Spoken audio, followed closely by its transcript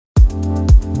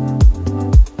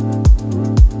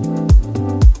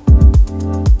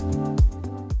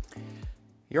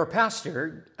Your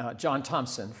pastor, John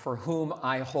Thompson, for whom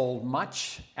I hold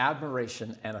much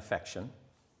admiration and affection,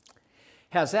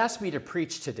 has asked me to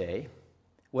preach today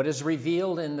what is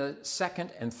revealed in the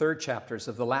second and third chapters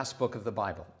of the last book of the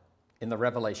Bible, in the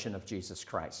revelation of Jesus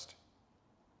Christ.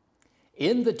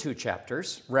 In the two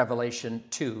chapters, Revelation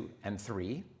 2 and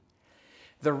 3,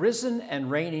 the risen and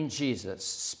reigning Jesus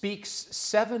speaks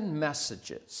 7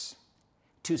 messages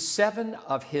to 7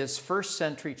 of his first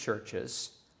century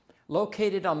churches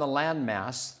located on the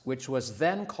landmass which was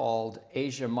then called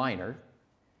Asia Minor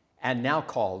and now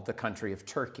called the country of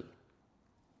Turkey.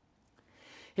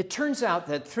 It turns out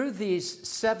that through these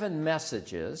 7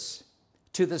 messages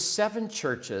to the 7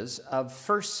 churches of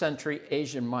first century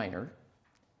Asia Minor,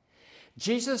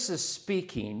 Jesus is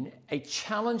speaking a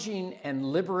challenging and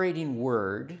liberating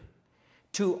word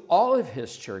to all of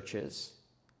his churches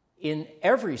in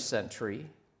every century,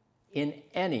 in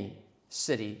any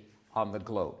city on the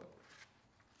globe.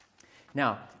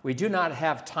 Now, we do not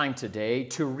have time today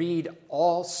to read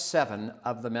all 7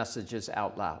 of the messages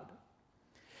out loud.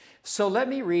 So let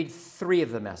me read 3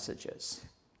 of the messages.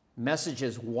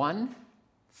 Messages 1,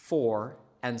 4,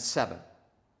 and 7.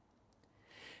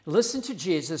 Listen to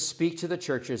Jesus speak to the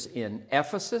churches in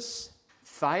Ephesus,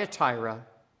 Thyatira,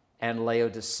 and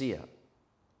Laodicea.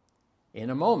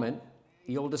 In a moment,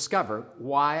 you'll discover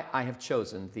why I have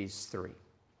chosen these 3.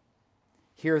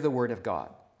 Hear the word of God.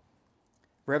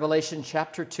 Revelation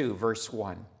chapter 2, verse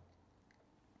 1.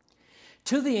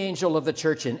 To the angel of the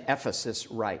church in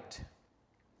Ephesus write,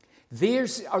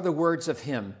 these are the words of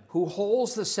him who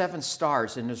holds the 7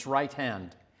 stars in his right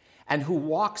hand and who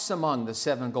walks among the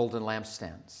 7 golden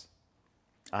lampstands.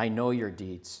 I know your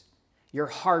deeds, your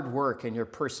hard work and your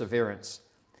perseverance.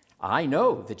 I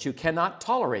know that you cannot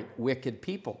tolerate wicked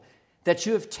people, that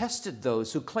you have tested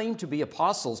those who claim to be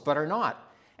apostles but are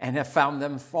not, and have found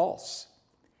them false.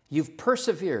 You've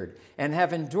persevered and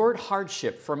have endured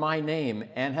hardship for my name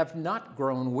and have not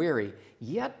grown weary.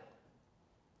 Yet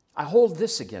I hold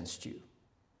this against you.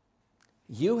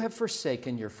 You have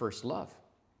forsaken your first love.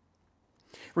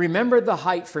 Remember the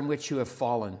height from which you have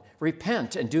fallen.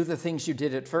 Repent and do the things you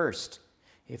did at first.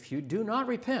 If you do not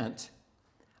repent,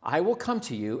 I will come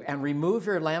to you and remove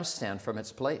your lampstand from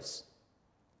its place.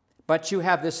 But you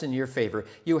have this in your favor.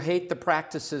 You hate the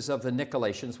practices of the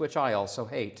Nicolaitans, which I also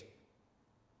hate.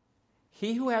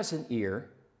 He who has an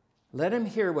ear, let him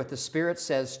hear what the Spirit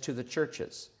says to the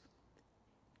churches.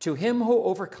 To him who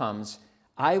overcomes,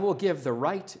 I will give the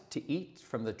right to eat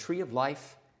from the tree of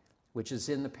life, which is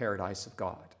in the paradise of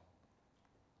God.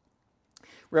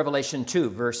 Revelation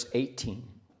 2, verse 18.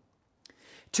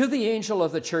 To the angel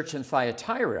of the church in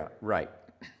Thyatira write,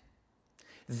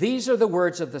 these are the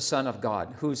words of the Son of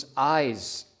God, whose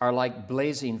eyes are like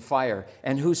blazing fire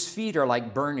and whose feet are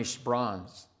like burnished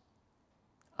bronze.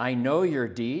 I know your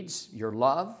deeds, your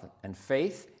love and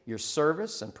faith, your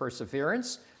service and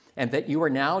perseverance, and that you are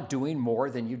now doing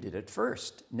more than you did at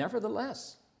first.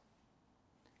 Nevertheless,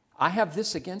 I have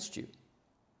this against you.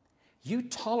 You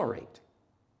tolerate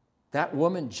that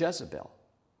woman Jezebel,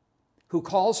 who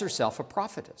calls herself a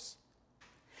prophetess.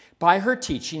 By her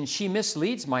teaching, she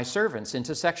misleads my servants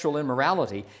into sexual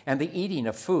immorality and the eating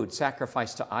of food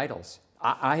sacrificed to idols.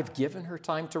 I have given her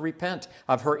time to repent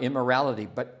of her immorality,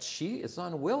 but she is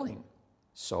unwilling.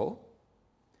 So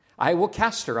I will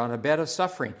cast her on a bed of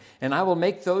suffering, and I will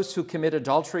make those who commit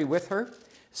adultery with her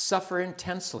suffer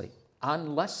intensely,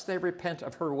 unless they repent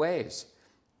of her ways.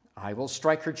 I will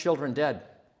strike her children dead.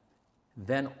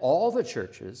 Then all the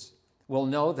churches will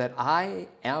know that I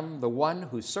am the one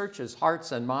who searches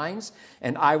hearts and minds,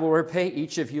 and I will repay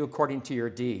each of you according to your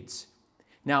deeds.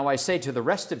 Now I say to the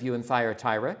rest of you in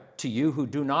Thyatira, to you who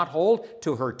do not hold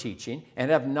to her teaching and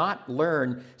have not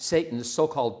learned Satan's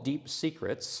so-called deep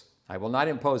secrets, I will not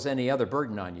impose any other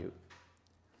burden on you.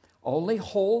 Only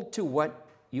hold to what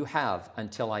you have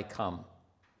until I come.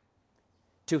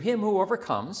 To him who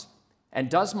overcomes and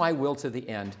does my will to the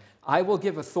end, I will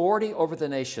give authority over the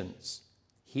nations.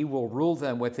 He will rule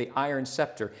them with the iron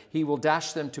scepter. He will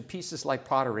dash them to pieces like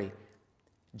pottery.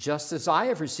 Just as I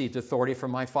have received authority from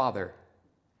my Father,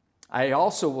 I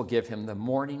also will give him the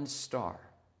morning star.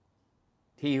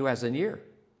 He who has an ear,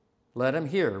 let him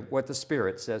hear what the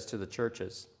Spirit says to the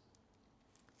churches.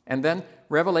 And then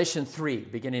Revelation 3,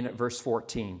 beginning at verse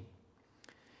 14.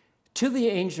 To the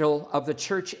angel of the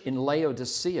church in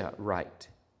Laodicea write,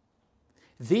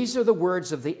 these are the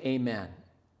words of the Amen,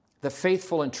 the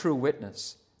faithful and true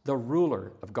witness, the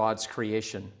ruler of God's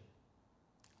creation.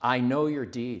 I know your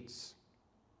deeds,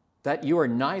 that you are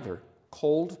neither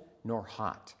cold nor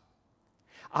hot.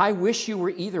 I wish you were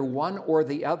either one or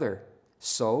the other.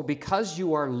 So, because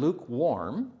you are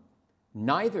lukewarm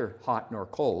neither hot nor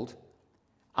cold.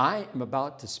 I am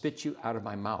about to spit you out of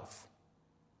my mouth.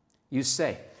 You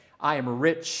say, I am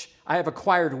rich, I have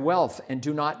acquired wealth and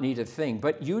do not need a thing,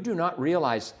 but you do not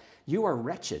realize you are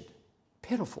wretched,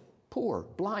 pitiful, poor,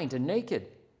 blind, and naked.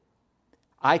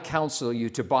 I counsel you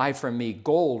to buy from me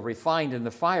gold refined in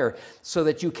the fire so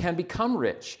that you can become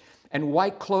rich, and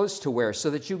white clothes to wear so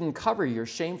that you can cover your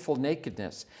shameful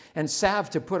nakedness, and salve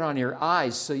to put on your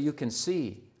eyes so you can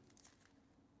see.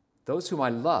 Those whom I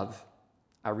love,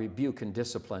 I rebuke and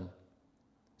discipline.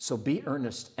 So be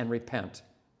earnest and repent.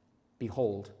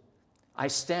 Behold, I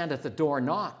stand at the door and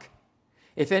knock.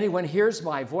 If anyone hears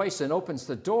my voice and opens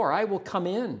the door, I will come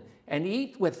in and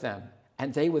eat with them,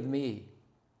 and they with me.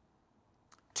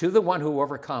 To the one who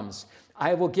overcomes,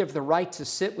 I will give the right to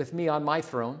sit with me on my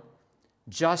throne,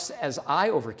 just as I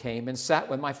overcame and sat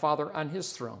with my Father on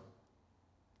his throne.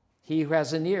 He who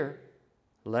has an ear,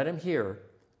 let him hear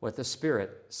what the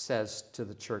Spirit says to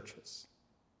the churches.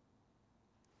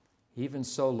 Even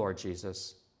so, Lord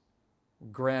Jesus,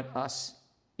 grant us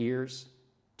ears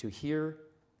to hear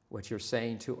what you're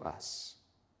saying to us.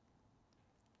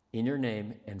 In your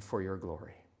name and for your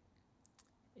glory.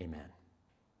 Amen.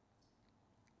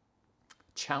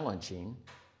 Challenging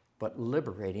but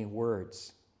liberating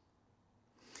words.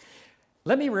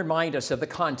 Let me remind us of the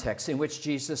context in which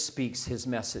Jesus speaks his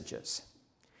messages.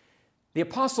 The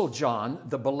Apostle John,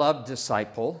 the beloved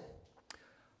disciple,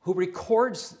 who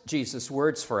records Jesus'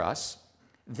 words for us,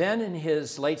 then in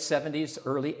his late 70s,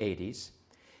 early 80s,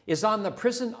 is on the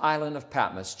prison island of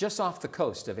Patmos, just off the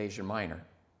coast of Asia Minor.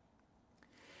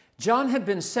 John had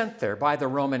been sent there by the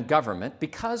Roman government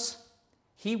because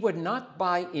he would not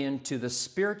buy into the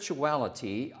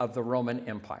spirituality of the Roman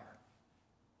Empire.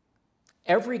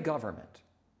 Every government,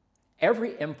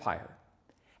 every empire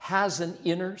has an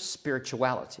inner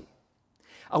spirituality,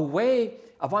 a way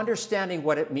of understanding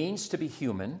what it means to be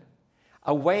human,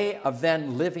 a way of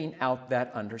then living out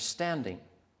that understanding.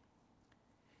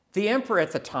 The emperor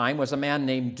at the time was a man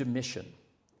named Domitian,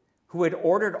 who had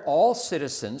ordered all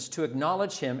citizens to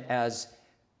acknowledge him as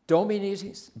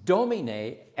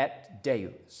Domine et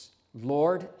Deus,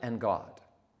 Lord and God.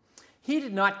 He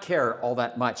did not care all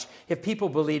that much if people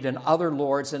believed in other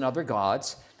lords and other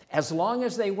gods, as long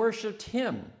as they worshiped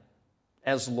him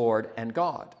as Lord and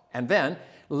God, and then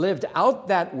lived out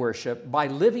that worship by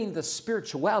living the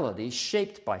spirituality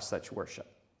shaped by such worship.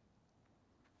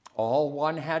 All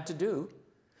one had to do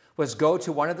was go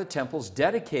to one of the temples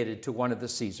dedicated to one of the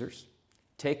Caesars,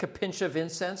 take a pinch of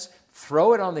incense,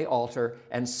 throw it on the altar,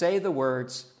 and say the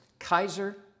words,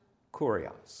 Kaiser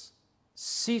Kurios,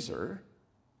 Caesar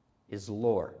is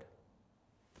Lord.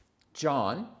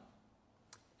 John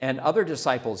and other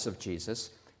disciples of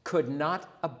Jesus could not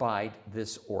abide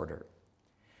this order.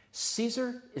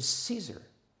 Caesar is Caesar,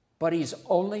 but he's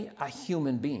only a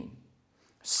human being.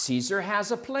 Caesar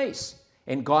has a place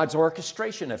in God's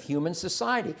orchestration of human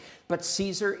society, but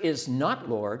Caesar is not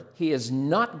Lord. He is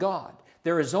not God.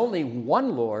 There is only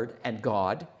one Lord and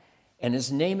God, and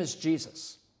his name is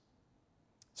Jesus.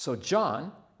 So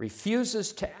John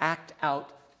refuses to act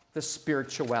out the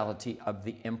spirituality of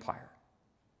the empire.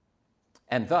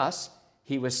 And thus,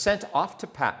 he was sent off to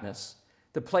Patmos,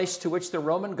 the place to which the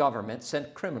Roman government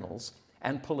sent criminals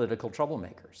and political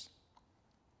troublemakers.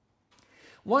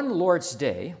 One Lord's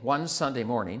Day, one Sunday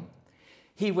morning,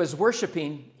 he was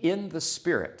worshiping in the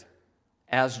Spirit,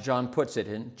 as John puts it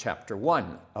in chapter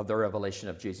 1 of the Revelation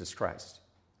of Jesus Christ.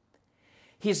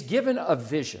 He's given a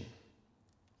vision,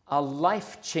 a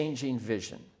life-changing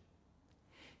vision.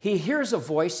 He hears a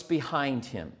voice behind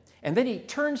him, and then he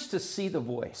turns to see the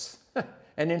voice.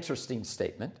 An interesting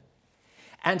statement.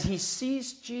 And he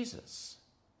sees Jesus.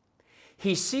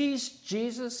 He sees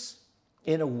Jesus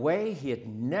in a way he had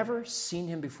never seen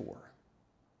him before.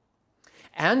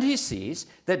 And he sees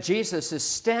that Jesus is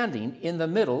standing in the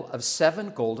middle of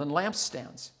 7 golden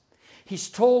lampstands. He's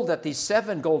told that these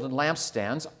 7 golden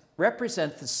lampstands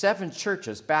represent the 7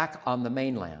 churches back on the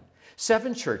mainland.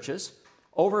 7 churches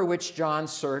over which John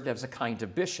served as a kind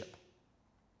of bishop.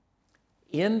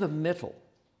 In the middle,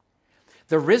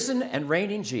 the risen and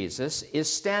reigning Jesus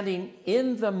is standing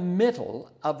in the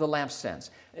middle of the lampstands,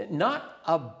 not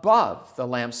above the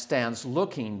lampstands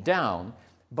looking down,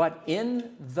 but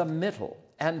in the middle.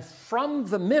 And from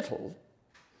the middle,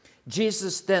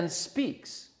 Jesus then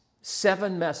speaks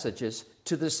 7 messages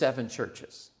to the 7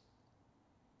 churches.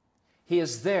 He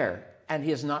is there, and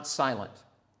he is not silent.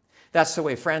 That's the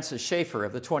way Francis Schaeffer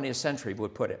of the 20th century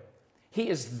would put it. He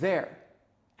is there,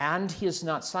 and he is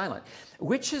not silent,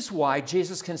 which is why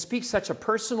Jesus can speak such a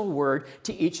personal word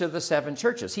to each of the 7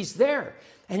 churches. He's there,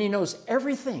 and he knows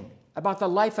everything about the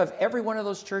life of every one of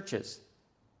those churches.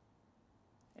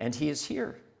 And he is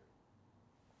here.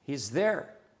 He's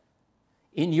there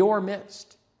in your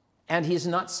midst, and he's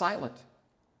not silent.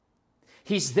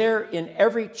 He's there in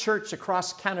every church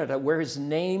across Canada where his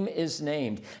name is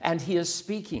named, and he is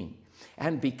speaking.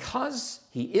 And because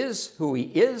he is who he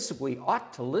is, we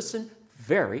ought to listen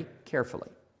very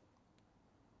carefully.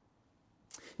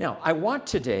 Now, I want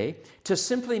today to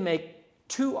simply make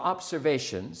two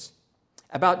observations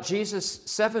about Jesus'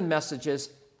 7 messages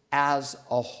as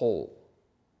a whole.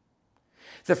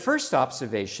 The first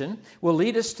observation will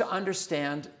lead us to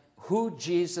understand who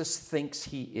Jesus thinks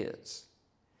he is.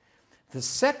 The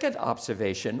second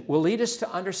observation will lead us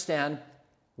to understand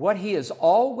what he is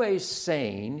always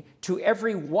saying to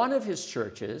every one of his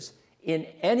churches in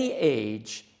any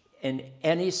age, in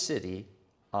any city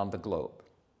on the globe.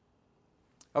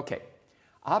 Okay,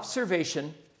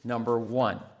 observation number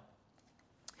 1.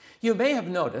 You may have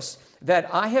noticed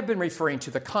that I have been referring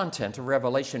to the content of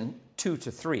Revelation 2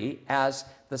 to 3 as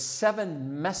the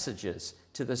 7 messages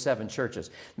to the 7 churches.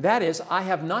 That is, I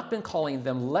have not been calling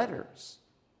them letters,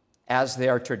 as they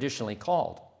are traditionally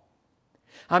called.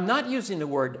 I'm not using the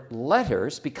word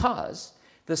letters because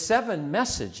the 7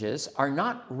 messages are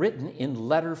not written in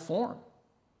letter form.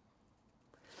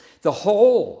 The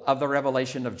whole of the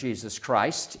revelation of Jesus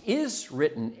Christ is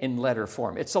written in letter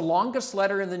form. It's the longest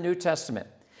letter in the New Testament.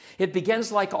 It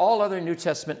begins like all other New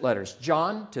Testament letters.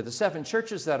 John, to the 7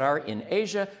 churches that are in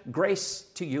Asia, grace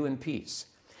to you and peace.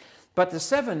 But the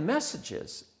 7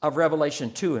 messages of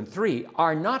Revelation 2 and 3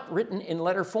 are not written in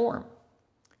letter form.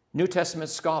 New Testament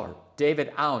scholar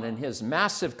David Owen, in his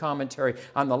massive commentary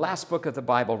on the last book of the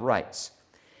Bible, writes,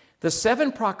 "The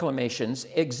 7 proclamations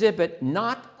exhibit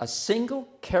not a single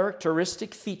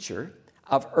characteristic feature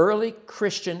of early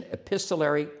Christian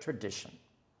epistolary tradition,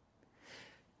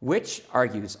 which,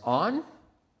 argues on,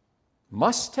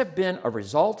 must have been a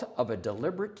result of a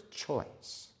deliberate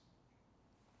choice."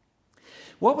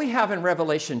 What we have in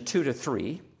Revelation 2 to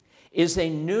 3 is a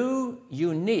new,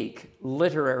 unique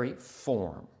literary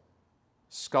form.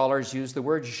 Scholars use the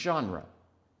word genre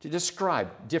to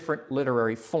describe different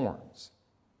literary forms.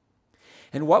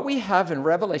 And what we have in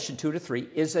Revelation 2 to 3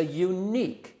 is a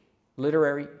unique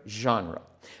literary genre.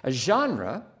 A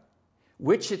genre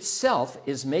which itself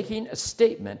is making a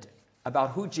statement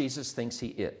about who Jesus thinks he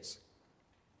is.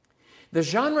 The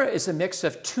genre is a mix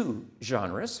of 2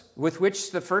 genres with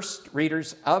which the first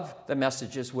readers of the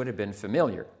messages would have been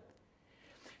familiar.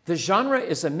 The genre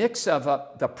is a mix of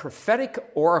the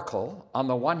prophetic oracle on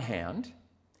the one hand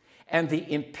and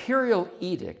the imperial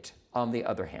edict on the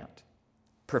other hand.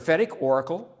 Prophetic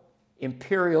oracle,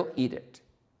 imperial edict.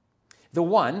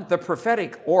 The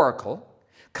prophetic oracle,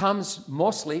 comes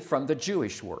mostly from the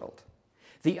Jewish world.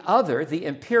 The other, the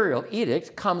imperial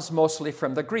edict, comes mostly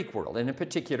from the Greek world, and in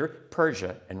particular,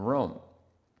 Persia and Rome.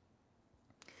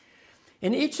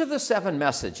 In each of the 7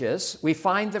 messages, we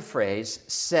find the phrase,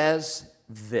 "says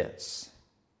this."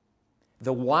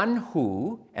 The one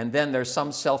who, and then there's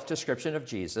some self-description of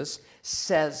Jesus,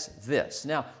 says this.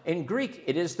 Now, in Greek,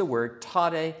 it is the word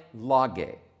tade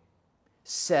lage,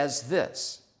 says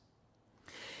this.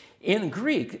 In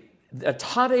Greek, the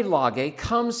tade lage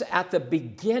comes at the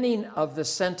beginning of the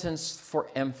sentence for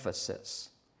emphasis.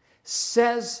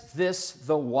 Says this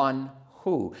the one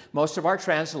who. Most of our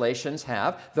translations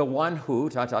have the one who,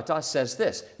 says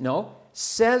this. No,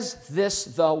 says this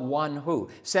the one who.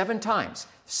 7 times.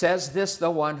 Says this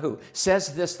the one who.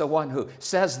 Says this the one who.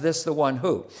 Says this the one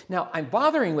who. Now, I'm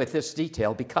bothering with this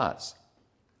detail because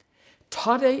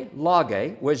tade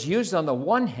lage was used on the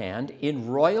one hand in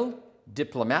royal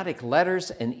diplomatic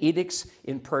letters and edicts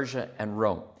in Persia and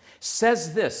Rome.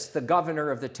 Says this the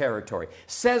governor of the territory.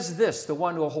 Says this the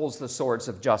one who holds the swords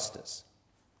of justice.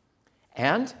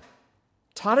 And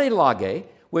tade lage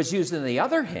was used on the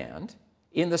other hand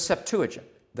in the Septuagint,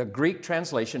 the Greek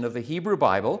translation of the Hebrew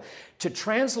Bible, to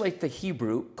translate the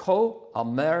Hebrew ko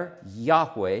amer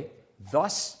Yahweh,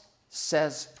 thus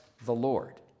says the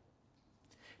Lord.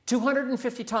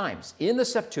 250 times in the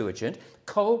Septuagint,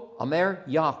 ko amer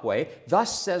Yahweh,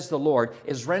 thus says the Lord,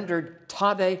 is rendered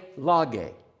tade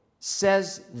lage,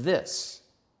 says this.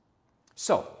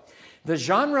 So, the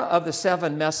genre of the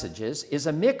 7 messages is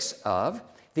a mix of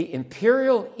the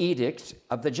imperial edict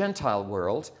of the Gentile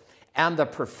world and the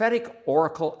prophetic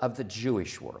oracle of the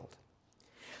Jewish world.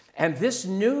 And this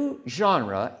new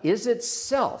genre is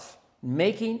itself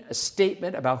making a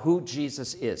statement about who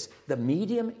Jesus is. The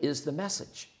medium is the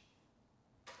message.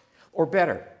 Or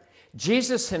better,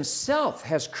 Jesus himself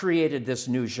has created this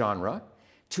new genre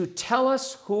to tell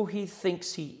us who he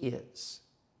thinks he is.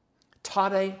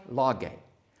 Tade lage.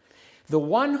 The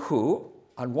one who,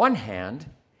 on one hand,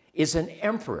 is an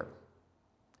emperor,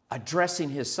 addressing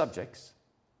his subjects,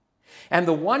 and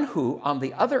the one who, on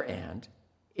the other hand,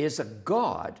 is a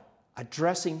God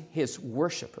addressing his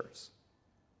worshipers.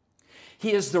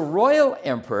 He is the royal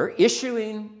emperor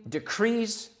issuing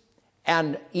decrees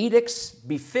and edicts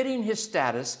befitting his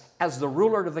status as the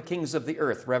ruler of the kings of the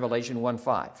earth, Revelation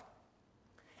 1:5.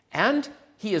 And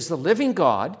he is the living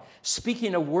God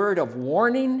speaking a word of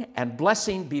warning and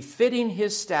blessing befitting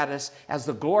his status as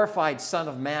the glorified Son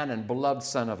of Man and beloved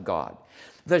Son of God.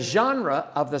 The genre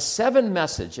of the 7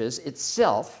 messages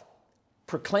itself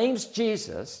proclaims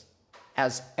Jesus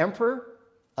as Emperor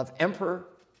of Emperor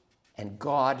and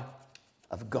God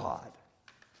of God.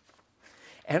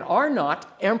 And are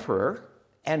not Emperor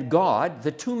and God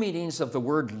the 2 meanings of the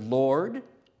word Lord,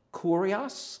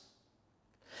 kurios?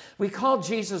 We call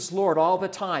Jesus Lord all the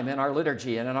time in our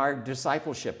liturgy and in our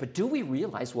discipleship, but do we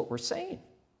realize what we're saying?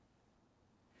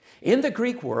 In the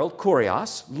Greek world,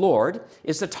 kurios, Lord,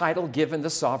 is the title given the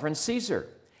sovereign Caesar.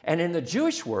 And in the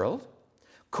Jewish world,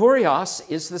 kurios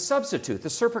is the substitute, the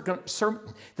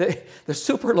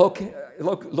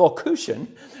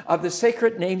superlocution of the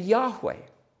sacred name Yahweh.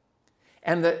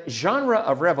 And the genre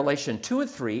of Revelation 2 and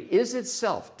 3 is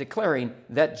itself declaring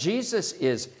that Jesus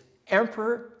is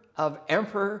Emperor of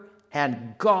Emperor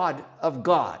and God of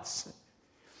gods,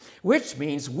 which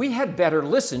means we had better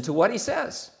listen to what he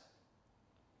says.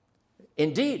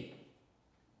 Indeed,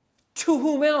 to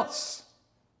whom else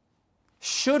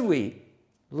should we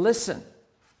listen?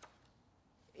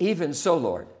 Even so,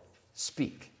 Lord,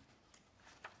 speak.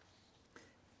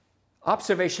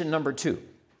 Observation number 2.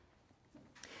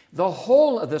 The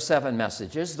whole of the 7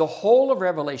 messages, the whole of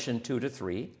Revelation 2 to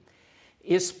 3,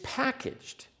 is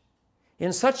packaged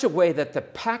in such a way that the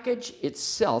package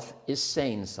itself is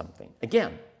saying something.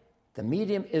 Again, the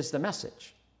medium is the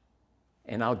message.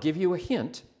 And I'll give you a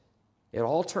hint. It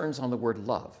all turns on the word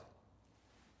love.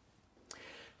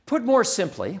 Put more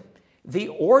simply, the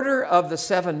order of the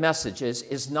 7 messages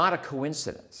is not a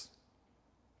coincidence.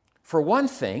 For one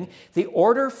thing, the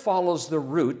order follows the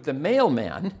route the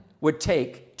mailman would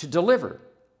take to deliver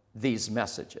these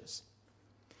messages.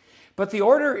 But the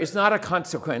order is not a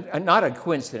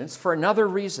coincidence for another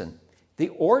reason. The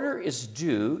order is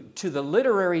due to the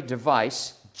literary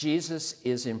device Jesus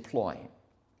is employing.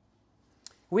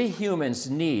 We humans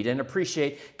need and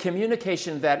appreciate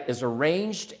communication that is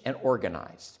arranged and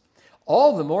organized.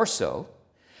 All the more so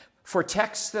for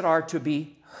texts that are to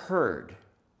be heard,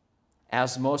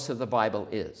 as most of the Bible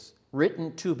is,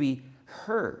 written to be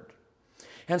heard.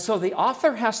 And so the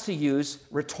author has to use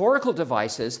rhetorical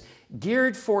devices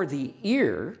geared for the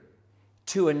ear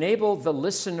to enable the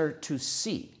listener to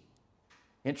see.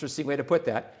 Interesting way to put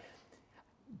that.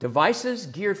 Devices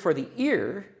geared for the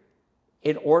ear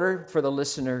in order for the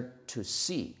listener to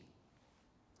see.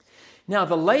 Now,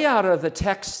 the layout of the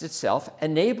text itself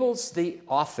enables the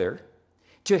author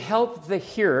to help the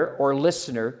hearer or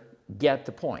listener get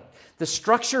the point. The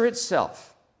structure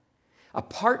itself,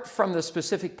 apart from the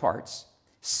specific parts,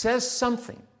 says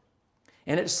something.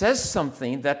 And it says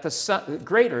something that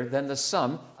greater than the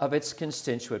sum of its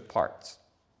constituent parts.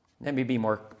 Let me be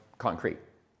more concrete.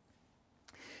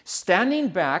 Standing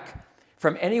back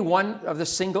from any one of the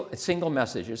single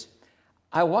messages,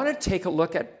 I want to take a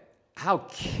look at how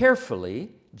carefully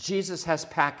Jesus has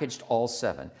packaged all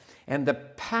 7. And the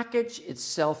package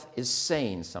itself is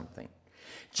saying something.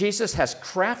 Jesus has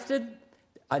crafted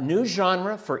a new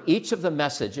genre for each of the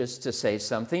messages to say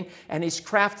something, and he's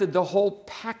crafted the whole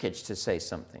package to say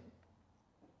something.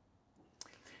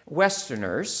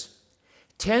 Westerners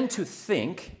tend to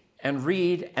think and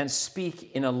read and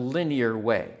speak in a linear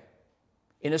way,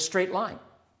 in a straight line.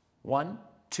 1,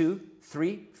 2,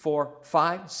 3, 4,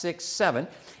 5, 6, 7.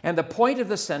 And the point of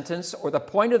the sentence or the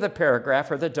point of the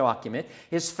paragraph or the document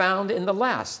is found in the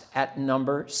last at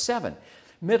number 7.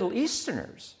 Middle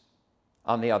Easterners,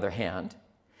 on the other hand,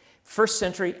 1st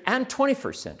century and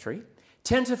 21st century,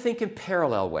 tend to think in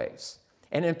parallel ways,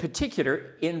 and in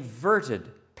particular,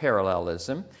 inverted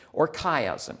parallelism or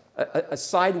chiasm, a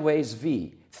sideways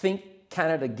V. Think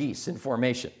Canada geese in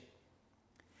formation.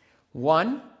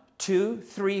 1, 2,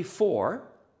 3, 4,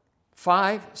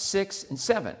 5, 6, and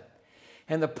 7.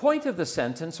 And the point of the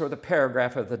sentence or the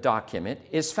paragraph of the document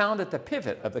is found at the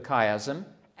pivot of the chiasm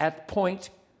at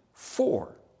point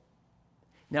 4.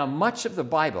 Now, much of the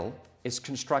Bible is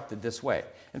constructed this way.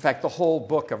 In fact, the whole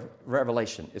book of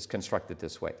Revelation is constructed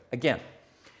this way. Again,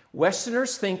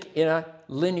 Westerners think in a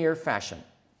linear fashion.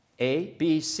 A,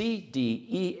 B, C, D,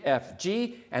 E, F,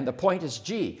 G, and the point is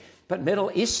G. But Middle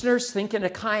Easterners think in a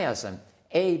chiasm.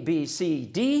 A, B, C,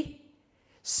 D,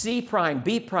 C prime,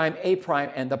 B prime, A prime,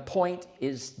 and the point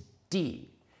is D.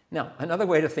 Now, another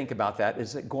way to think about that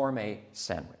is a gourmet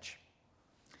sandwich.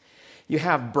 You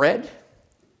have bread,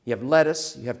 you have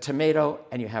lettuce, you have tomato,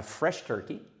 and you have fresh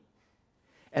turkey,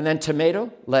 and then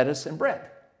tomato, lettuce, and bread.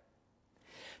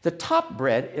 The top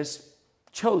bread is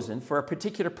chosen for a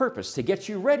particular purpose, to get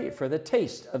you ready for the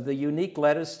taste of the unique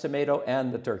lettuce, tomato,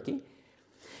 and the turkey.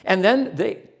 And then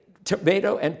the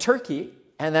tomato and turkey,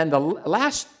 and then the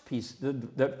last piece,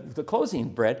 the closing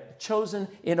bread, chosen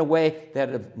in a way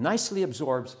that nicely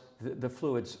absorbs the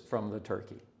fluids from the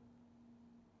turkey.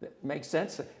 That makes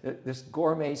sense? This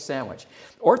gourmet sandwich.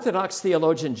 Orthodox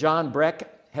theologian John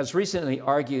Breck has recently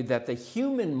argued that the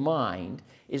human mind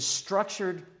is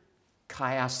structured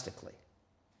chiastically.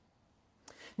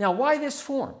 Now, why this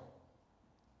form?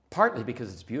 Partly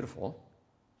because it's beautiful,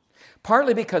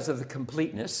 partly because of the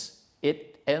completeness.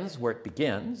 It ends where it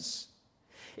begins.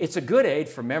 It's a good aid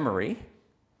for memory.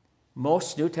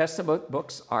 Most New Testament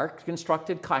books are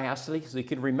constructed chiastically so you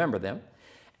can remember them.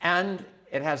 And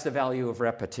it has the value of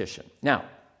repetition. Now,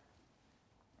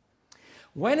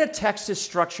 when a text is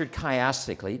structured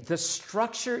chiastically, the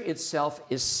structure itself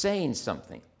is saying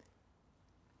something.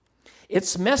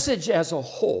 Its message as a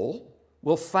whole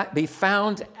will be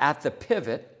found at the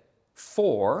pivot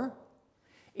for,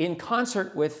 in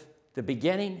concert with the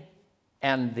beginning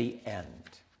and the end.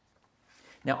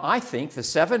 Now, I think the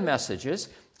 7 messages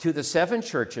to the 7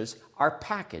 churches are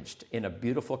packaged in a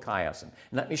beautiful chiasm. And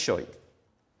let me show you.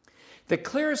 The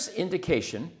clearest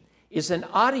indication is an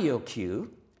audio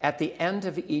cue at the end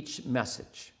of each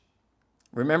message.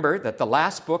 Remember that the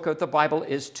last book of the Bible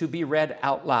is to be read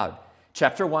out loud.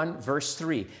 Chapter 1, verse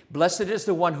 3. Blessed is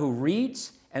the one who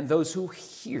reads and those who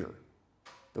hear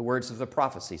the words of the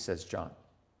prophecy, says John.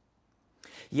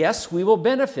 Yes, we will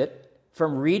benefit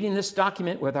from reading this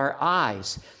document with our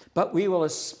eyes, but we will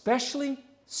especially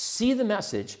see the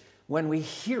message when we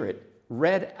hear it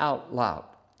read out loud.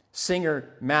 Singer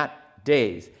Matt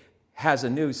Dave has a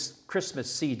new Christmas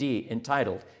CD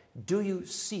entitled, "Do You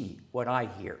See What I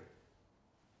Hear?"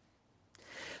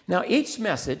 Now, each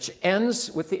message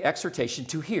ends with the exhortation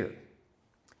to hear.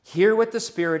 Hear what the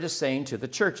Spirit is saying to the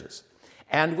churches,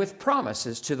 and with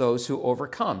promises to those who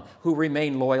overcome, who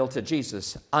remain loyal to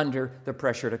Jesus under the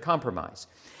pressure to compromise.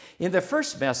 In the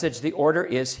first message, the order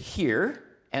is hear,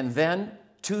 and then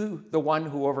to the one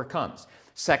who overcomes.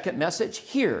 Second message,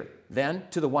 hear, then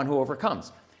to the one who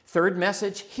overcomes. Third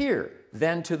message, hear,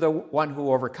 then to the one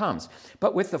who overcomes.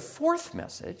 But with the fourth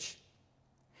message,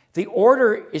 the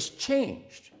order is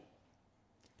changed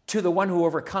to the one who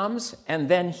overcomes, and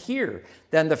then hear.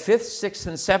 Then the 5th, 6th,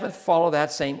 and 7th follow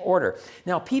that same order.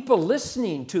 Now, people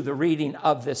listening to the reading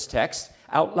of this text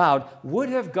out loud would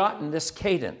have gotten this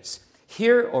cadence.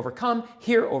 Hear, overcome,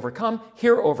 hear, overcome,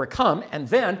 hear, overcome, and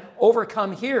then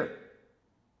overcome, hear.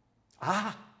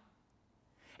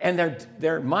 And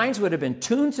their minds would have been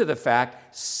tuned to the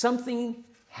fact something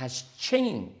has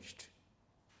changed.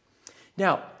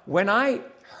 Now, when I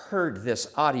heard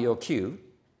this audio cue,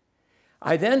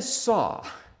 I then saw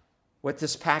what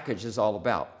this package is all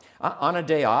about. On a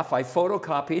day off, I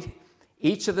photocopied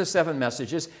each of the 7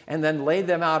 messages and then laid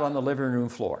them out on the living room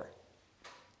floor.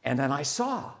 And then I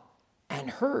saw and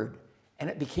heard,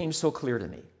 and it became so clear to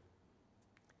me.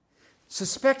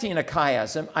 Suspecting a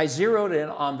chiasm, I zeroed in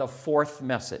on the 4th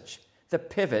message, the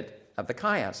pivot of the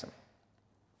chiasm.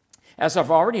 As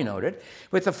I've already noted,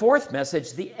 with the 4th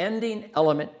message, the ending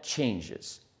element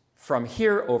changes from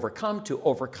hear, overcome, to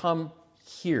overcome,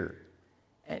 hear.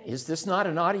 And is this not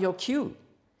an audio cue?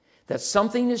 That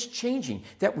something is changing,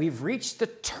 that we've reached the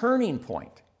turning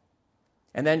point.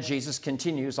 And then Jesus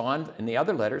continues on in the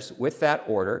other letters with that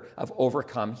order of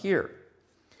overcome, hear.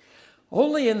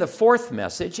 Only in the 4th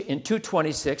message, in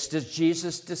 2:26, does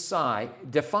Jesus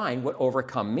define what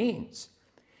overcome means.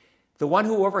 The one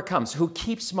who overcomes, who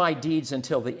keeps my deeds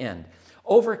until the end.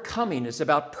 Overcoming is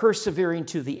about persevering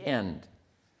to the end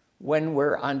when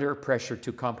we're under pressure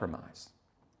to compromise.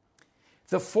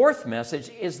 The 4th message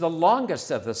is the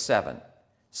longest of the 7,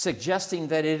 suggesting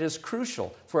that it is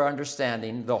crucial for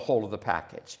understanding the whole of the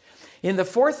package. In the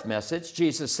 4th message,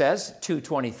 Jesus says,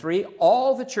 2:23,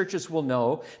 all the churches will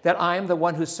know that I am the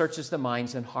one who searches the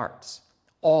minds and hearts.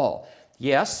 All.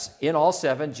 Yes, in all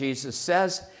 7, Jesus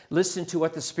says, listen to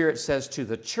what the Spirit says to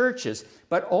the churches,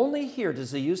 but only here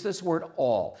does he use this word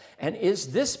all. And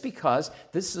is this because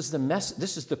this is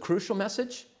the crucial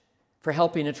message for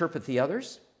helping interpret the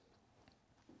others?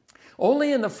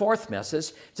 Only in the 4th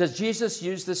message does Jesus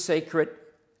use the sacred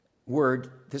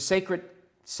word, the sacred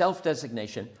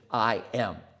self-designation, I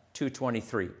am,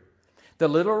 2:23. The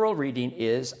literal reading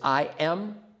is, I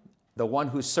am the one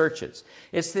who searches.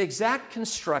 It's the exact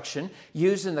construction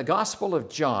used in the Gospel of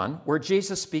John where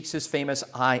Jesus speaks his famous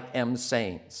I am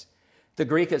sayings. The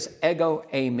Greek is ego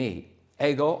eimi.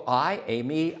 Ego, I,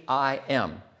 eimi, I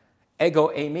am. Ego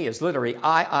eimi is literally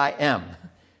I am.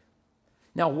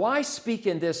 Now, why speak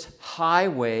in this high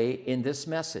way in this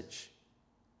message?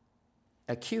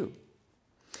 A cue.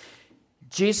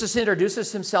 Jesus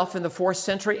introduces himself in the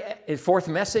fourth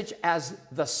message as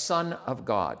the Son of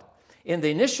God. In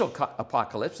the initial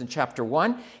apocalypse, in chapter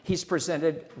 1, he's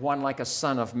presented one like a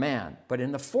son of man. But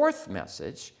in the fourth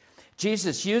message,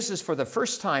 Jesus uses for the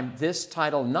first time this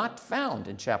title not found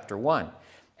in chapter 1.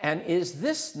 And is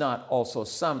this not also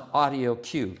some audio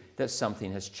cue that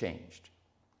something has changed?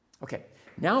 Okay,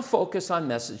 now focus on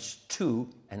message 2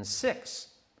 and 6,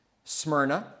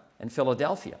 Smyrna and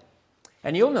Philadelphia.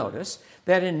 And you'll notice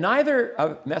that in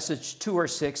neither message 2 or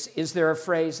 6 is there a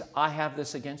phrase, I have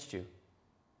this against you.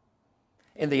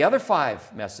 In the other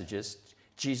 5 messages,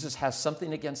 Jesus has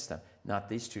something against them, not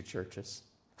these 2 churches.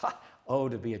 Ha! Oh,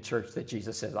 to be a church that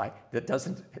Jesus says, that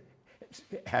doesn't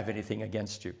have anything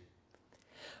against you.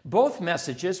 Both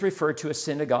messages refer to a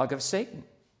synagogue of Satan.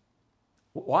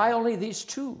 Why only these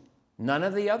 2? None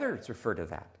of the others refer to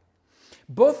that.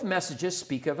 Both messages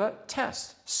speak of a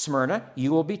test. Smyrna,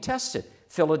 you will be tested.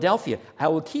 Philadelphia, I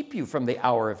will keep you from the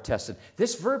hour of tested.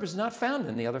 This verb is not found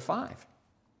in the other 5.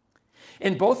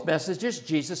 In both messages,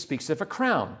 Jesus speaks of a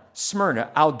crown.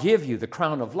 Smyrna, I'll give you the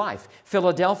crown of life.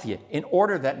 Philadelphia, in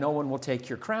order that no one will take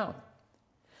your crown.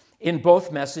 In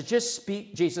both messages,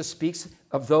 Jesus speaks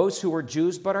of those who are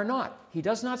Jews but are not. He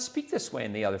does not speak this way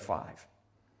in the other 5.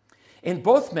 In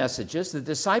both messages, the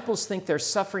disciples think they're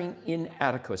suffering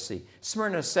inadequacy.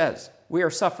 Smyrna says, we are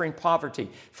suffering poverty.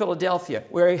 Philadelphia,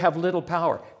 we have little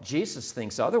power. Jesus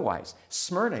thinks otherwise.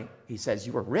 Smyrna, he says,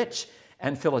 you are rich.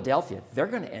 And Philadelphia, they're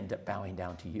going to end up bowing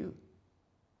down to you.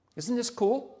 Isn't this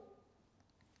cool?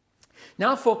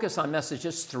 Now focus on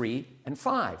messages 3 and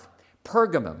 5,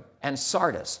 Pergamum and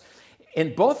Sardis.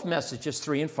 In both messages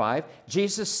 3 and 5,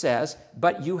 Jesus says,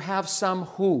 but you have some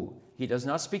who. He does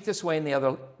not speak this way in the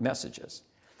other messages.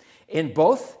 In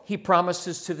both, he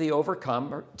promises to the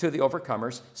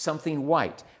overcomers something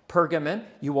white. Pergamum,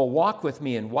 you will walk with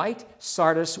me in white.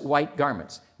 Sardis, white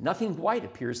garments. Nothing white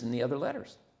appears in the other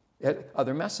letters.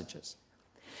 Other messages.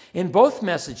 In both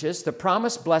messages, the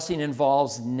promised blessing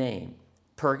involves name.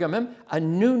 Pergamum, a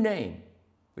new name,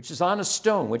 which is on a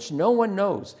stone, which no one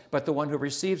knows but the one who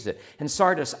receives it. And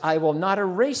Sardis, I will not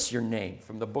erase your name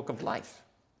from the book of life.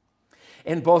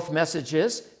 In both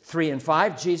messages, 3 and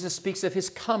 5, Jesus speaks of his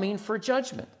coming for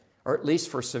judgment, or at least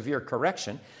for severe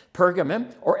correction.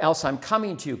 Pergamum, or else I'm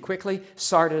coming to you quickly.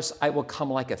 Sardis, I will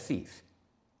come like a thief.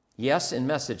 Yes, in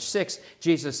message 6,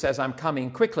 Jesus says, I'm coming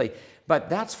quickly, but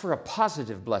that's for a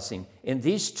positive blessing. In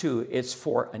these 2, it's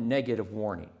for a negative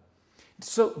warning.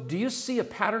 So do you see a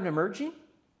pattern emerging?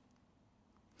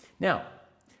 Now,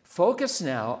 focus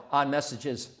now on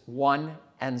messages 1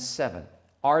 and 7.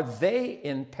 Are they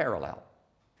in parallel?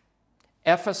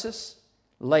 Ephesus,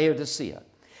 Laodicea.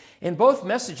 In both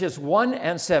messages 1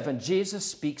 and 7, Jesus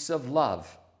speaks of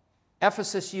love.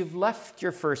 Ephesus, you've left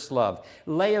your first love.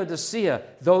 Laodicea,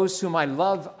 those whom I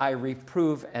love, I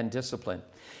reprove and discipline.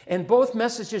 In both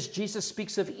messages, Jesus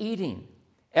speaks of eating.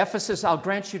 Ephesus, I'll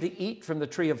grant you to eat from the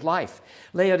tree of life.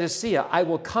 Laodicea, I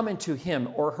will come into him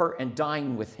or her and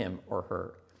dine with him or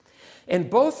her. In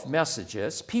both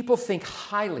messages, people think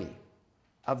highly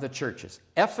of the churches.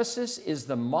 Ephesus is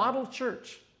the model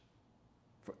church.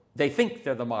 They think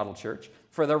they're the model church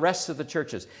for the rest of the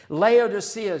churches.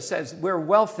 Laodicea says we're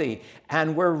wealthy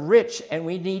and we're rich and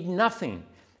we need nothing.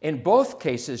 In both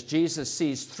cases, Jesus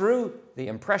sees through the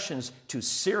impressions to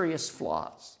serious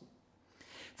flaws.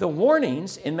 The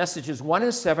warnings in messages 1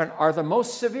 and 7 are the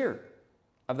most severe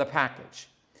of the package.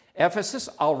 Ephesus,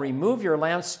 I'll remove your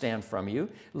lampstand from you.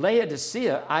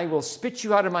 Laodicea, I will spit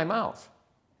you out of my mouth.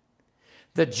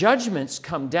 The judgments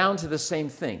come down to the same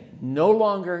thing, no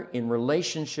longer in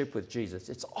relationship with Jesus.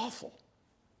 It's awful.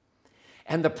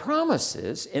 And the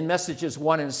promises in messages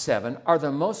 1 and 7 are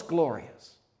the most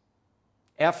glorious.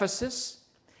 Ephesus,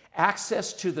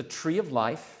 access to the tree of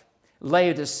life.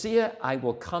 Laodicea, I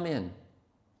will come in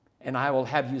and I will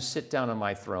have you sit down on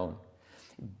my throne.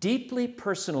 Deeply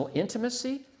personal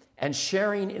intimacy and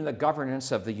sharing in the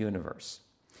governance of the universe.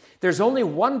 There's only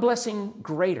one blessing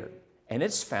greater, and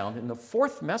it's found in the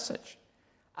 4th message.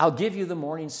 I'll give you the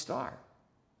morning star,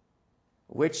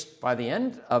 which by the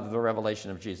end of the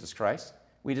revelation of Jesus Christ,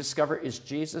 we discover is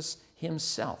Jesus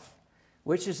himself,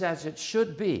 which is as it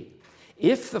should be.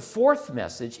 If the 4th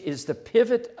message is the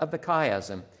pivot of the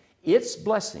chiasm, its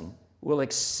blessing will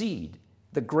exceed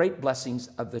the great blessings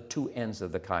of the two ends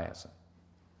of the chiasm.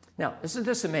 Now, isn't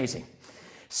this amazing?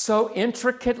 So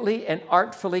intricately and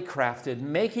artfully crafted,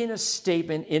 making a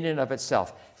statement in and of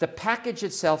itself. The package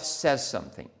itself says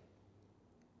something.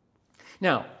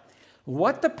 Now,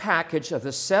 what the package of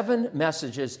the 7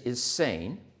 messages is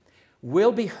saying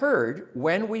will be heard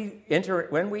when we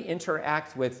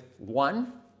interact with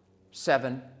 1,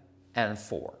 7, and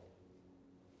 4.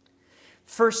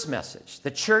 First message,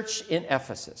 the church in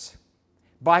Ephesus,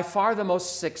 by far the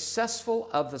most successful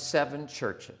of the 7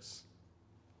 churches.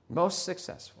 Most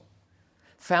successful.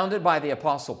 Founded by the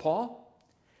Apostle Paul,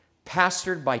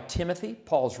 pastored by Timothy,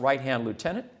 Paul's right-hand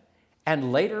lieutenant,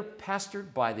 and later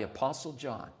pastored by the Apostle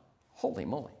John. Holy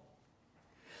moly.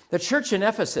 The church in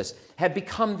Ephesus had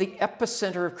become the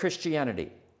epicenter of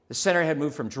Christianity. The center had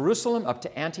moved from Jerusalem up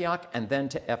to Antioch and then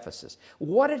to Ephesus.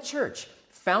 What a church!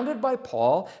 Founded by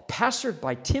Paul, pastored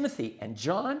by Timothy and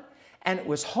John, and it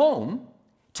was home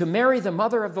to Mary, the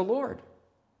mother of the Lord.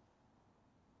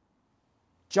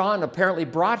 John apparently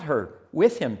brought her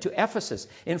with him to Ephesus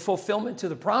in fulfillment to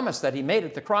the promise that he made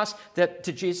at the cross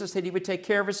to Jesus that he would take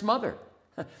care of his mother.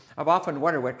 I've often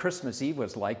wondered what Christmas Eve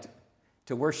was like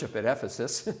to worship at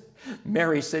Ephesus.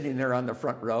 Mary sitting there on the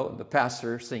front row and the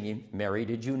pastor singing, "Mary,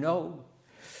 did you know?"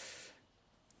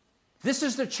 This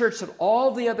is the church that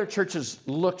all the other churches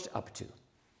looked up to.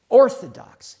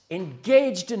 Orthodox,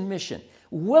 engaged in mission,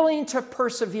 willing to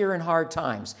persevere in hard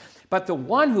times. But the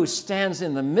one who stands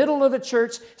in the middle of the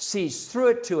church sees through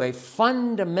it to a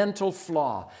fundamental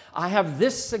flaw. I have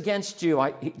this against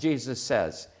you, Jesus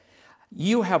says.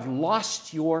 You have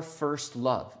lost your first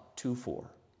love, 2:4.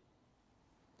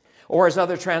 Or as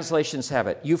other translations have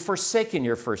it, you've forsaken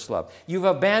your first love. You've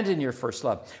abandoned your first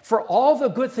love. For all the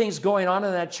good things going on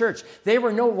in that church, they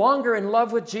were no longer in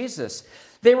love with Jesus.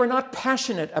 They were not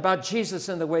passionate about Jesus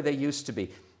in the way they used to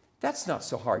be. That's not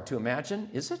so hard to imagine,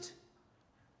 is it?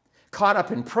 Caught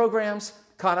up in programs,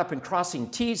 caught up in crossing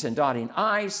T's and dotting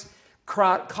I's,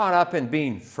 caught up in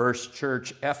being First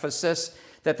Church Ephesus,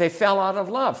 that they fell out of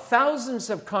love.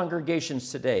 Thousands of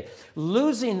congregations today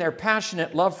losing their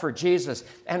passionate love for Jesus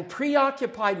and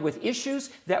preoccupied with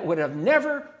issues that would have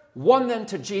never won them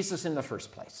to Jesus in the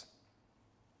first place.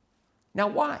 Now,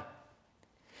 why?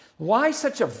 Why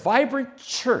such a vibrant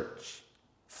church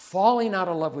falling out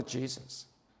of love with Jesus?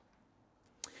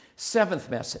 7th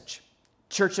message,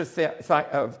 Church of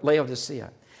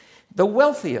Laodicea, the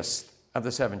wealthiest of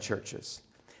the 7 churches,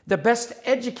 the best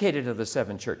educated of the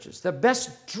 7 churches, the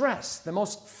best dressed, the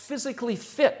most physically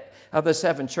fit of the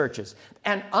 7 churches,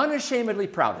 and unashamedly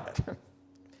proud of it.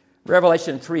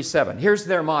 Revelation 3:7. Here's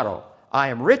their motto. I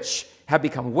am rich, have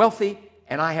become wealthy,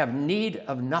 and I have need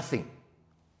of nothing.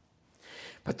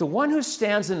 But the one who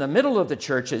stands in the middle of the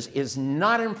churches is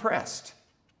not impressed.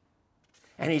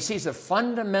 And he sees a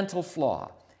fundamental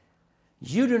flaw.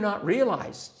 You do not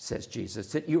realize, says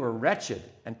Jesus, that you are wretched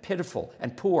and pitiful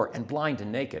and poor and blind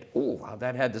and naked. Oh, how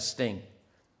that had to sting.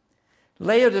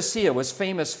 Laodicea was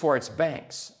famous for its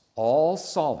banks, all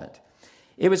solvent.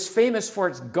 It was famous for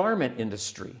its garment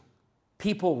industry.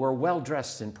 People were well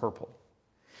dressed in purple.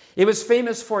 It was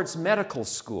famous for its medical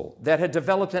school that had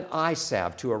developed an eye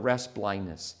salve to arrest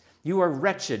blindness. You are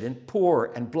wretched and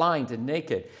poor and blind and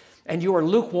naked, and you are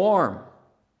lukewarm.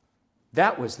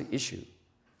 That was the issue.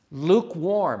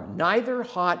 Lukewarm, neither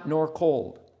hot nor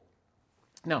cold.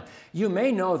 Now, you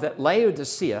may know that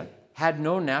Laodicea had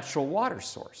no natural water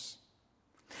source.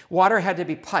 Water had to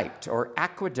be piped or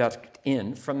aqueducted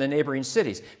in from the neighboring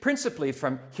cities, principally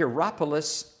from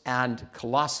Hierapolis and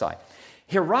Colossae.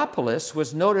 Hierapolis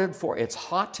was noted for its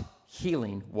hot,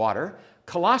 healing water.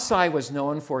 Colossae was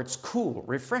known for its cool,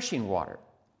 refreshing water.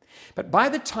 But by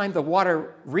the time the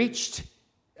water reached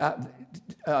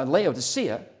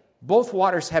Laodicea, both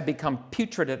waters had become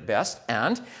putrid at best,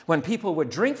 and when people would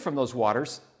drink from those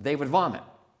waters, they would vomit.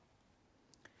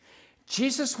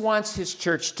 Jesus wants his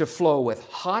church to flow with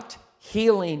hot,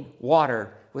 healing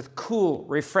water, with cool,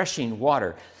 refreshing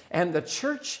water. And the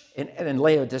church in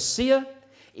Laodicea,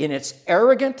 in its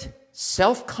arrogant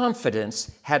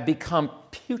self-confidence, had become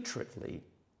putridly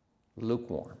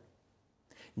lukewarm,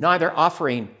 neither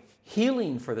offering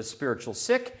healing for the spiritual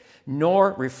sick,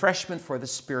 nor refreshment for the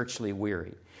spiritually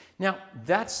weary. Now,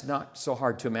 that's not so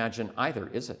hard to imagine either,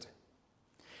 is it?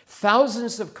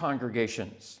 Thousands of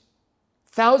congregations,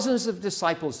 thousands of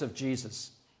disciples of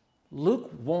Jesus,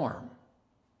 lukewarm.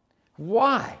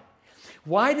 Why?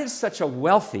 Why did such a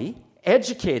wealthy,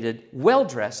 educated,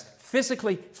 well-dressed,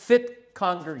 physically fit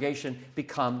congregation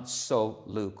become so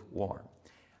lukewarm?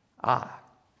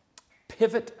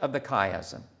 Pivot of the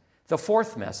chiasm. The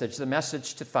 4th message, the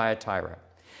message to Thyatira.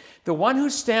 The one who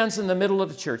stands in the middle of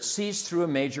the church sees through a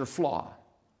major flaw.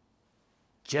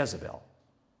 Jezebel.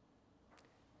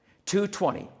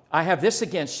 2:20. I have this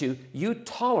against you. You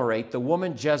tolerate the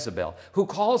woman Jezebel, who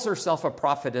calls herself a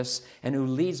prophetess and who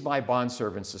leads my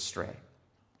bondservants astray.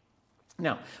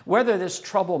 Now, whether this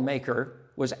troublemaker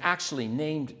was actually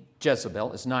named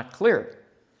Jezebel is not clear.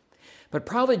 But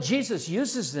probably Jesus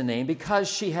uses the name because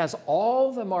she has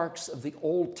all the marks of the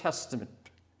Old Testament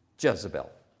Jezebel.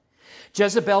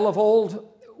 Jezebel of old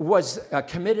was a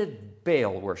committed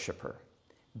Baal worshiper.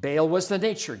 Baal was the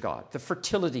nature god, the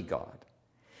fertility god.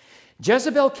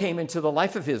 Jezebel came into the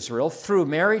life of Israel through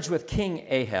marriage with King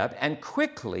Ahab and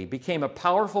quickly became a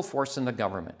powerful force in the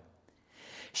government.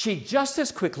 She just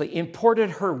as quickly imported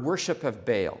her worship of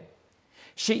Baal.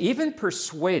 She even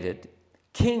persuaded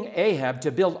King Ahab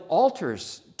to build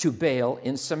altars to Baal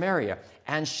in Samaria,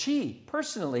 and she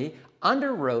personally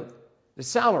underwrote the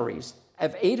salaries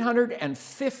of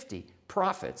 850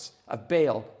 prophets of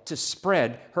Baal to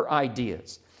spread her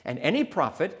ideas. And any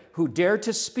prophet who dared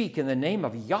to speak in the name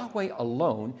of Yahweh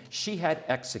alone, she had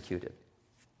executed.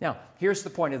 Now, here's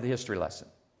the point of the history lesson.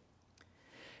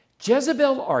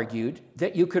 Jezebel argued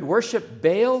that you could worship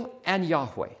Baal and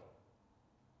Yahweh,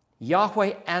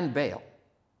 Yahweh and Baal,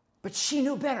 but she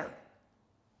knew better.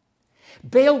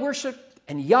 Baal worship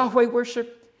and Yahweh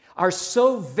worship are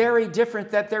so very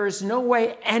different that there is no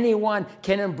way anyone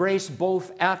can embrace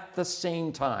both at the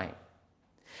same time.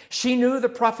 She knew the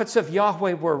prophets of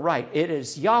Yahweh were right. It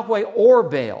is Yahweh or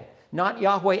Baal, not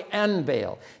Yahweh and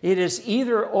Baal. It is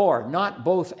either or, not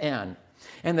both and.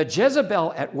 And the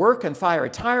Jezebel at work in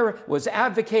Thyatira was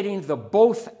advocating the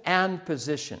both and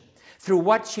position through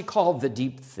what she called the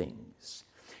deep things.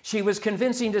 She was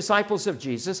convincing disciples of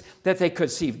Jesus that they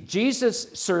could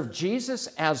serve Jesus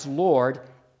as Lord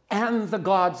and the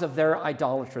gods of their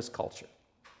idolatrous culture.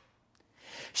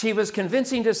 She was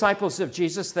convincing disciples of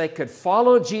Jesus they could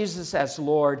follow Jesus as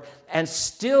Lord and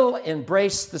still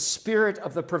embrace the spirit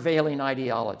of the prevailing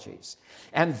ideologies.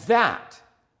 And that,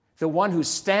 the one who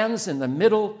stands in the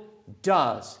middle,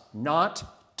 does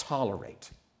not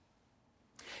tolerate.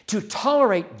 To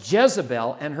tolerate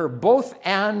Jezebel and her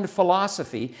both-and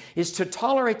philosophy is to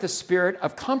tolerate the spirit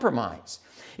of compromise.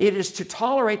 It is to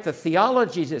tolerate the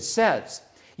theology that says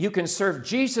you can serve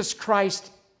Jesus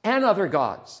Christ and other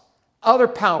gods, other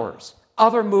powers,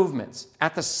 other movements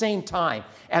at the same time.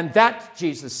 And that,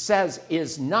 Jesus says,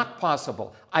 is not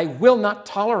possible. I will not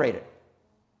tolerate it.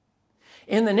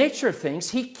 In the nature of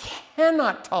things, he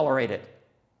cannot tolerate it.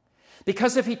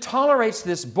 Because if he tolerates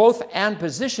this both and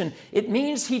position, it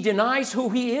means he denies who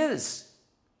he is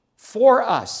for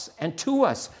us and to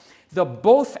us. The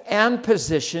both and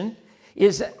position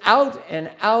is out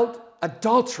and out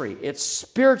adultery. It's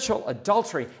spiritual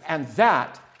adultery. And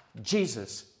that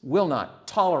Jesus will not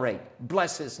tolerate.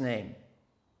 Bless his name.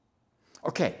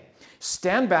 Okay,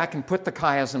 stand back and put the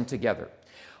chiasm together.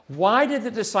 Why did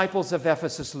the disciples of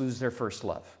Ephesus lose their first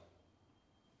love?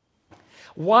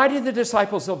 Why did the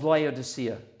disciples of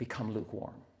Laodicea become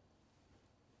lukewarm?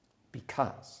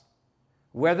 Because,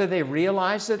 whether they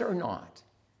realized it or not,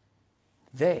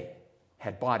 they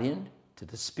had bought into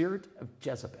the spirit of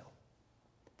Jezebel,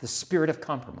 the spirit of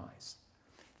compromise.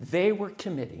 They were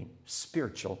committing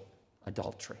spiritual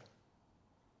adultery.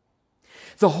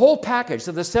 The whole package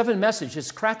of the 7 messages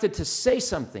is crafted to say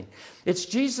something. It's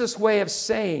Jesus' way of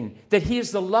saying that he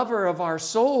is the lover of our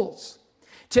souls.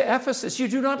 To Ephesus, you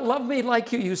do not love me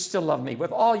like you used to love me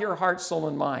with all your heart, soul,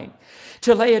 and mind.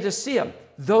 To Laodicea,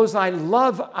 those I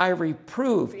love, I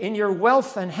reprove. In your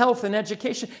wealth and health and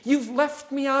education, you've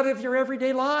left me out of your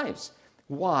everyday lives.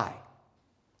 Why?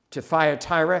 To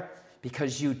Thyatira,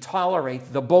 because you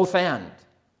tolerate the both and.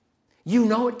 You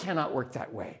know it cannot work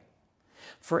that way.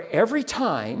 For every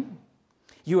time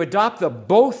you adopt the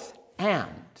both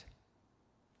and,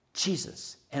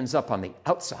 Jesus ends up on the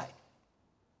outside.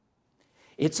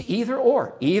 It's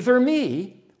either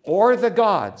me or the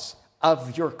gods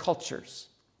of your cultures.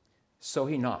 So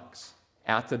he knocks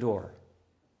at the door.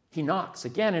 He knocks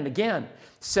again and again.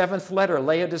 7th letter,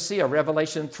 Laodicea,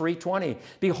 Revelation 3:20.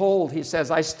 Behold, he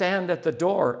says, I stand at the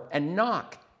door and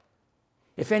knock.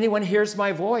 If anyone hears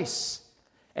my voice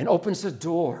and opens the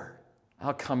door,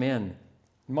 I'll come in.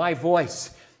 My voice,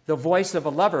 the voice of a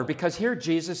lover, because here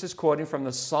Jesus is quoting from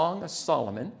the Song of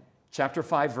Solomon, chapter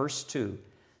 5, verse 2.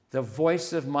 The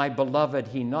voice of my beloved,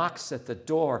 he knocks at the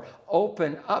door.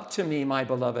 Open up to me, my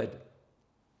beloved.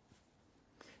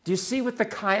 Do you see what the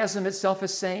chiasm itself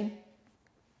is saying?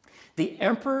 The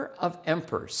Emperor of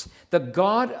Emperors, the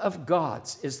God of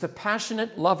gods, is the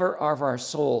passionate lover of our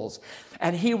souls,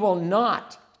 and he will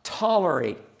not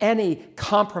tolerate any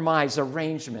compromise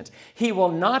arrangement. He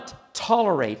will not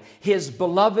tolerate his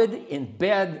beloved in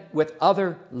bed with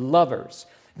other lovers.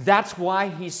 That's why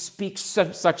he speaks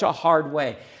such a hard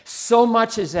way. So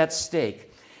much is at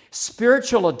stake.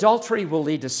 Spiritual adultery will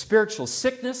lead to spiritual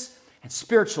sickness, and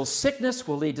spiritual sickness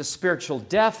will lead to spiritual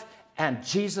death, and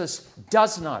Jesus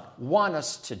does not want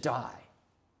us to die.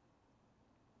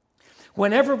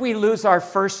 Whenever we lose our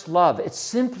first love, it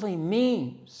simply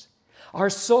means our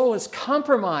soul is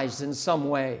compromised in some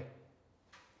way.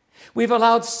 We've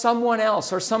allowed someone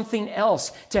else or something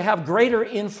else to have greater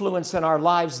influence in our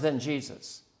lives than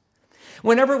Jesus.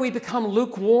 Whenever we become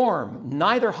lukewarm,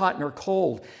 neither hot nor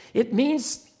cold, it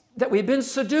means that we've been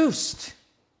seduced.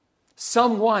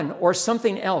 Someone or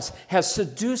something else has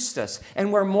seduced us,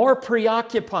 and we're more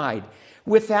preoccupied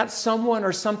with that someone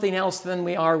or something else than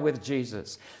we are with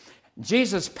Jesus.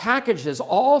 Jesus packages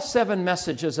all 7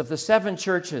 messages of the 7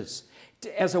 churches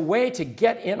as a way to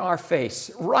get in our face,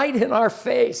 right in our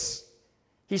face.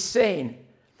 He's saying,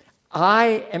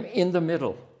 I am in the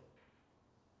middle.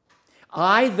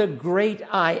 I, the great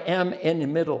I am in the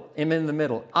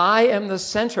middle. I am the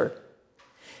center.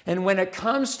 And when it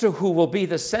comes to who will be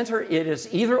the center, it is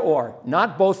either or,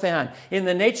 not both and. In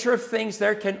the nature of things,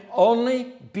 there can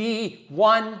only be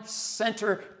one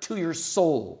center to your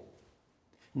soul.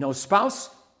 No spouse,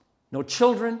 no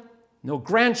children, no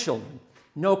grandchildren,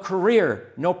 no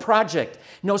career, no project,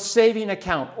 no saving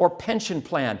account or pension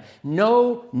plan,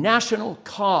 no national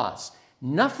cause.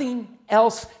 Nothing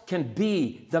else can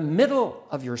be the middle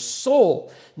of your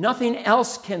soul. Nothing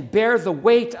else can bear the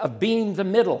weight of being the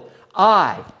middle.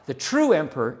 I, the true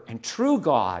emperor and true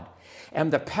God, am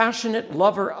the passionate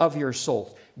lover of your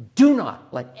soul. Do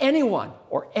not let anyone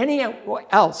or anyone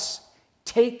else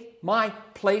take my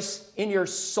place in your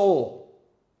soul.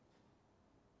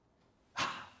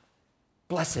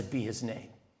 Blessed be his name.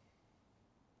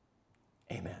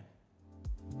 Amen.